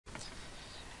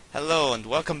Hello and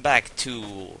welcome back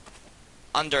to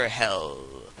UnderHell,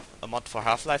 a mod for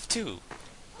Half-Life 2.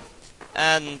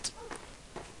 And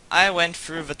I went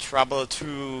through the trouble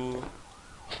to...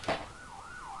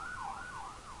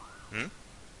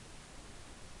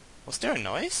 Was there a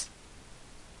noise?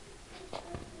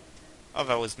 Oh,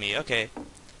 that was me, okay.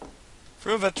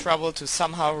 Through the trouble to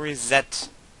somehow reset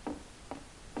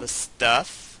the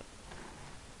stuff.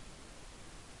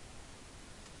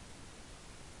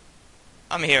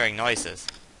 I'm hearing noises.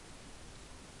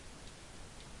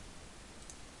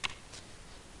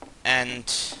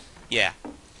 And yeah,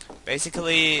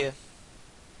 basically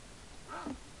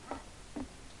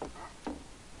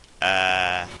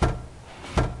there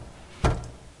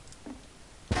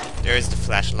is the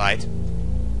flashlight.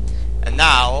 And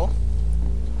now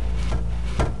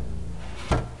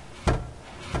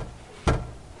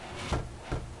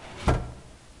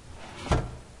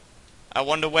I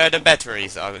wonder where the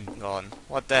batteries are gone.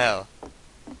 What the hell?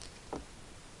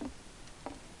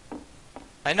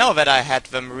 I know that I had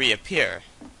them reappear.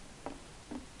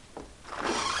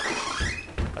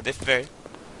 But if they're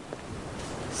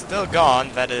still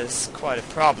gone, that is quite a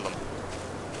problem.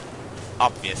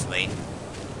 Obviously.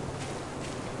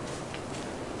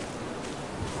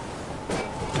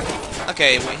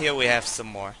 Okay, here we have some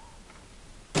more.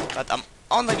 But I'm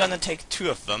only gonna take 2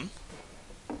 of them.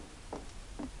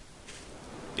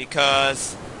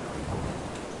 Because,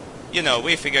 you know,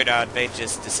 we figured out they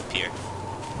just disappeared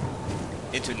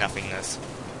into nothingness,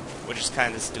 which is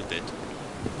kinda stupid.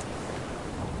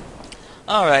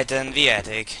 Alright then, the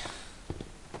attic.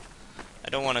 I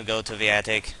don't wanna go to the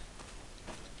attic.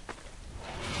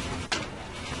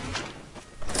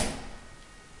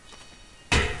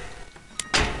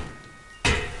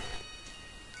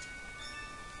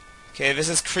 Okay, this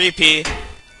is creepy.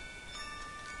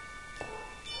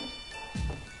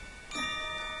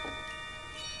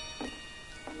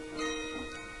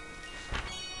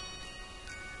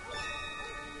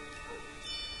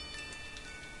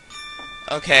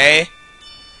 Okay.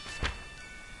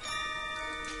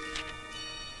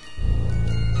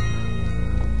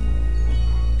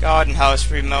 Garden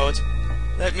house remote.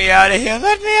 Let me out of here!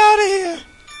 Let me out of here!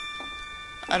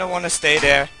 I don't want to stay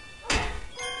there.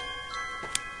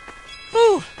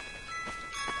 Whew.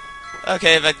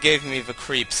 Okay, that gave me the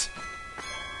creeps.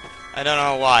 I don't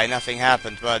know why, nothing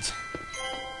happened, but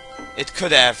it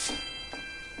could have.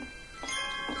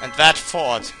 And that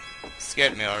fort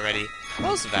scared me already.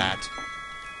 What was that?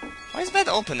 Why is that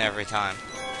open every time?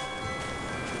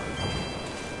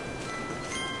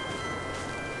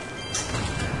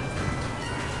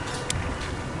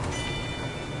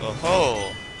 Oh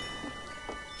ho!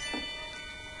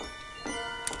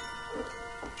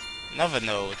 Another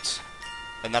note.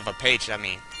 Another page, I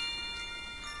mean.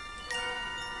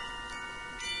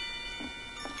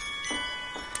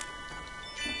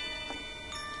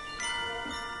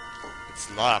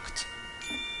 It's locked.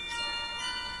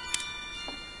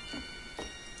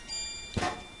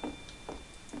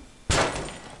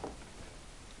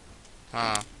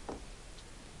 Huh.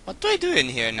 What do I do in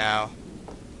here now?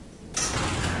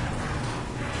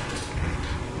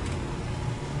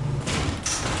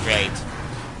 Great.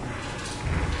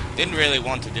 Didn't really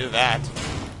want to do that.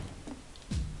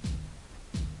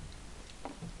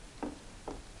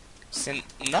 Is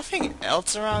nothing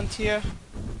else around here?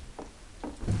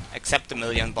 Except a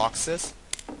million boxes?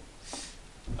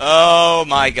 Oh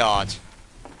my god.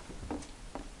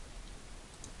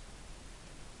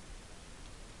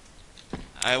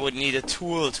 I would need a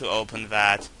tool to open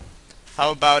that.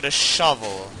 How about a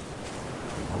shovel?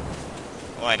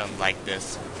 Oh, I don't like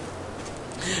this.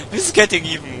 This is getting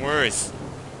even worse.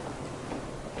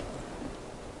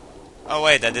 Oh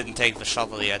wait, I didn't take the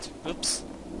shovel yet. Oops.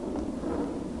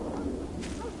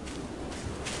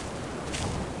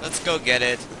 Let's go get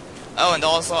it. Oh, and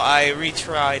also I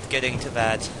retried getting to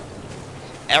that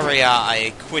area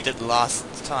I quitted last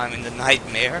time in the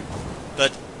nightmare.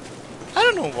 But I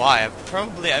don't know why.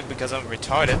 Probably because I'm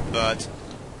retarded, but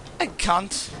I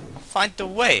can't find the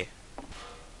way.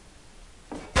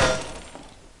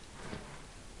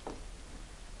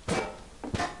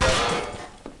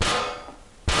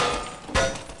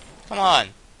 Come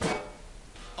on.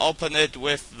 Open it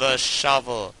with the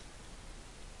shovel.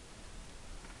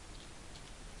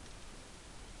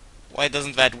 Why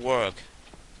doesn't that work?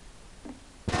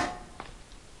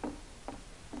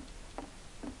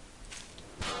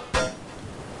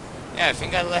 Yeah, I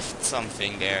think I left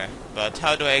something there, but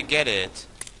how do I get it?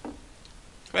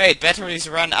 Wait, batteries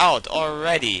run out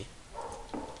already.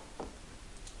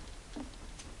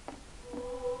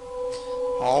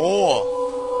 Oh!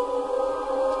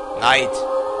 Night.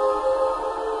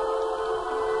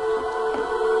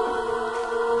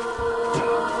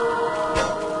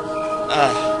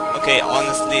 Okay,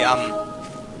 honestly, I'm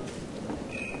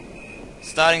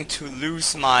starting to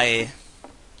lose my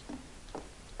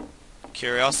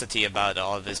curiosity about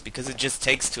all of this because it just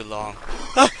takes too long.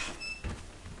 What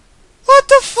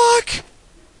the fuck?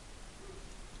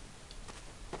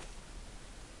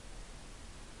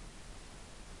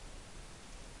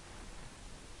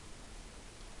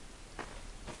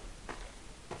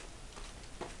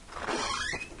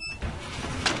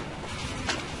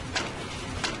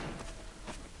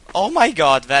 Oh my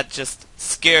god, that just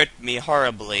scared me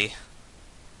horribly.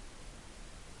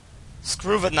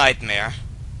 Screw the nightmare.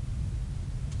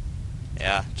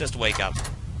 Yeah, just wake up.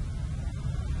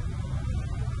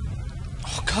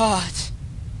 Oh god.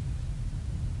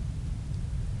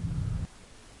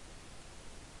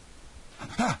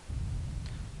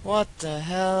 What the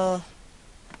hell?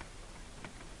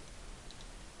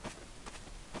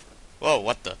 Whoa,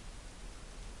 what the?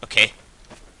 Okay.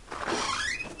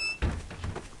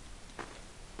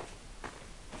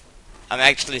 I'm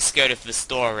actually scared of this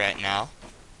door right now.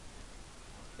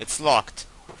 It's locked.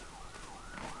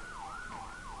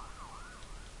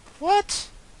 What?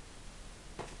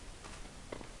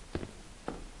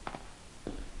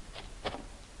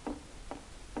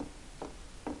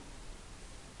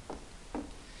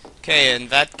 Okay, in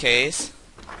that case,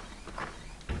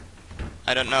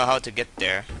 I don't know how to get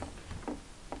there.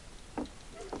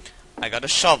 I got a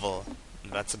shovel,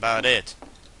 and that's about it.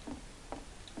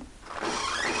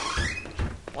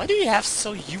 Why do you have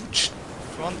so huge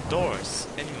front doors,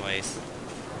 anyways?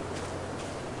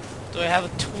 Do I have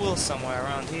a tool somewhere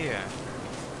around here?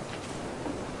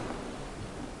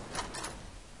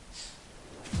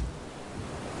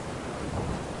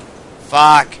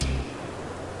 Fuck!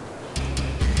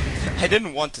 I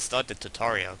didn't want to start the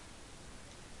tutorial.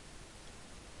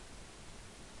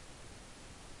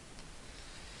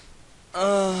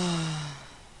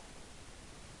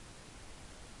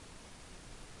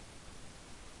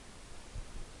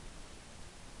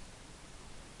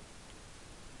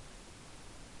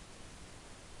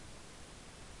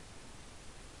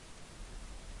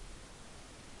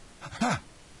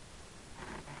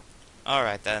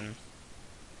 Alright then.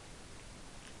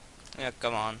 Yeah,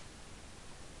 come on.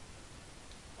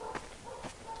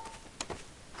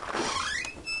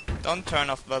 Don't turn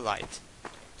off the light.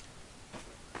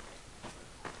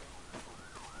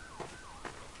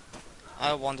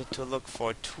 I wanted to look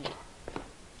for a tool.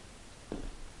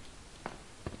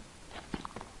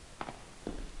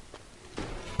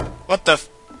 What the f-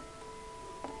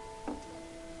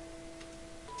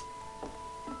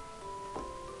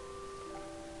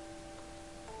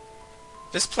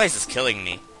 This place is killing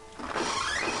me.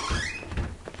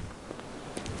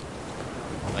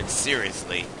 Like,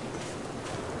 seriously.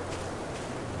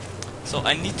 So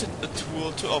I need a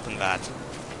tool to open that.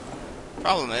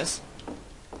 Problem is,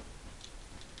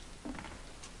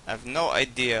 I have no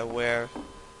idea where...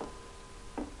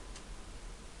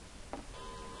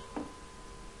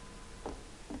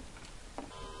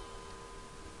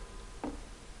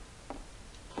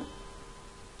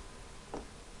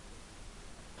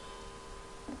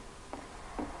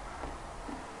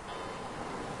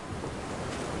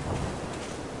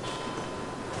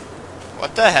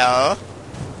 What the hell?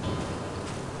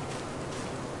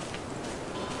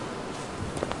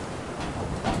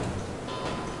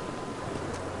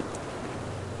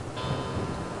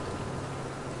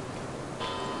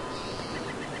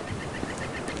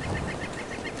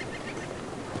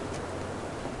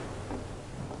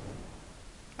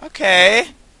 Okay.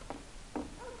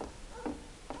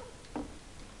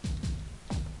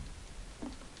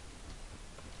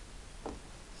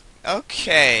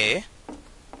 Okay.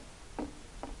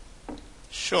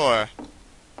 Sure.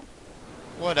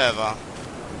 Whatever.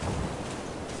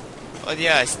 But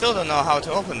yeah, I still don't know how to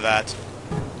open that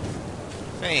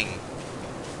thing.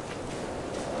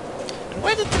 And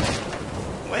where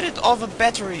did all the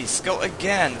batteries go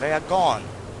again? They are gone.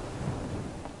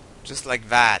 Just like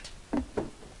that.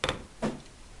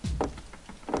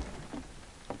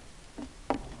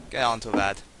 Get onto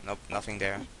that. Nope, nothing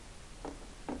there.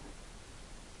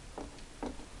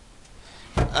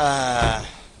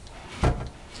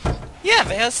 Yeah,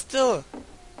 they are still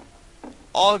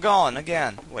all gone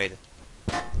again. Wait.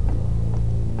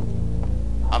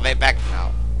 Are they back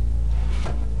now?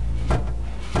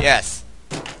 Yes.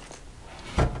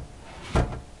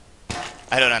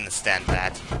 I don't understand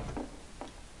that.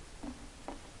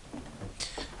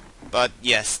 But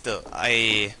yes, still,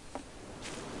 I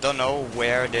don't know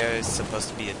where there is supposed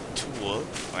to be a tool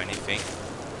or anything.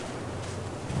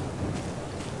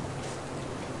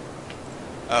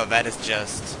 Oh, that is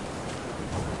just...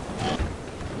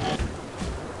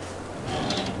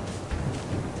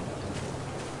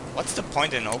 What's the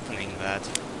point in opening that?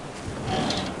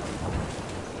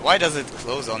 Why does it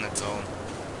close on its own?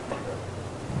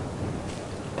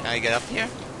 Can I get up here?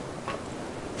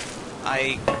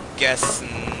 I guess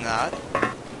not.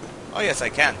 Oh yes, I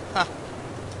can. Huh.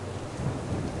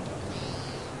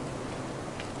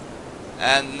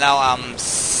 And now I'm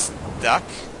stuck.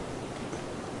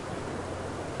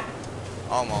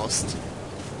 Almost.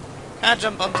 Can I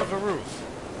jump onto the roof?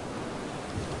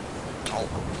 Oh.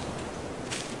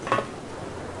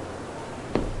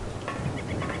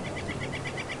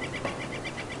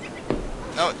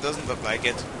 No, it doesn't look like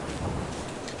it.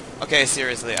 Okay,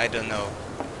 seriously, I don't know.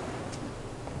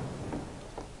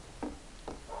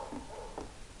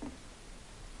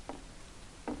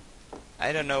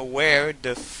 I don't know where the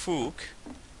fook.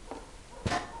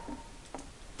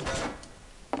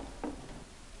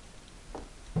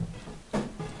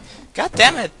 God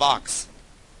damn it, box!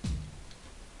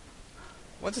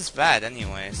 What is that,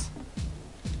 anyways?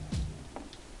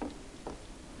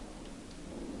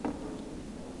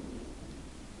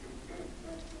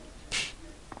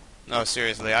 No,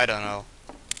 seriously, I don't know.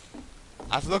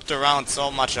 I've looked around so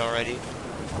much already,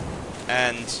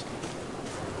 and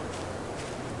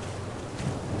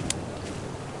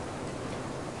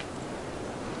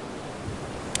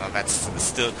oh, that's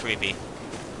still creepy.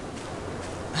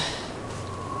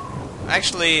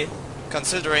 Actually,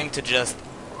 considering to just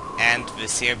end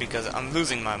this here because I'm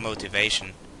losing my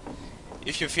motivation.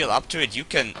 If you feel up to it, you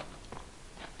can...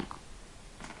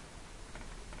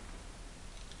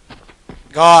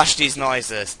 Gosh, these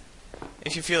noises.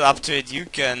 If you feel up to it, you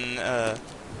can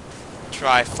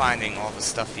try finding all the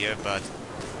stuff here, but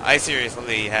I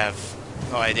seriously have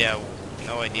no idea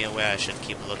where I should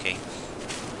keep looking.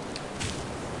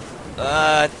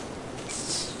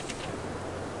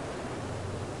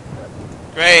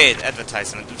 Great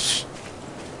advertisement.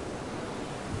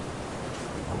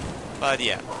 But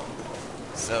yeah.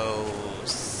 So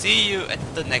see you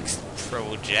at the next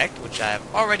project, which I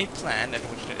have already planned and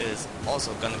which is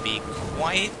also gonna be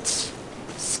quite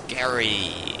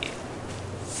scary.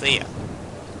 See ya.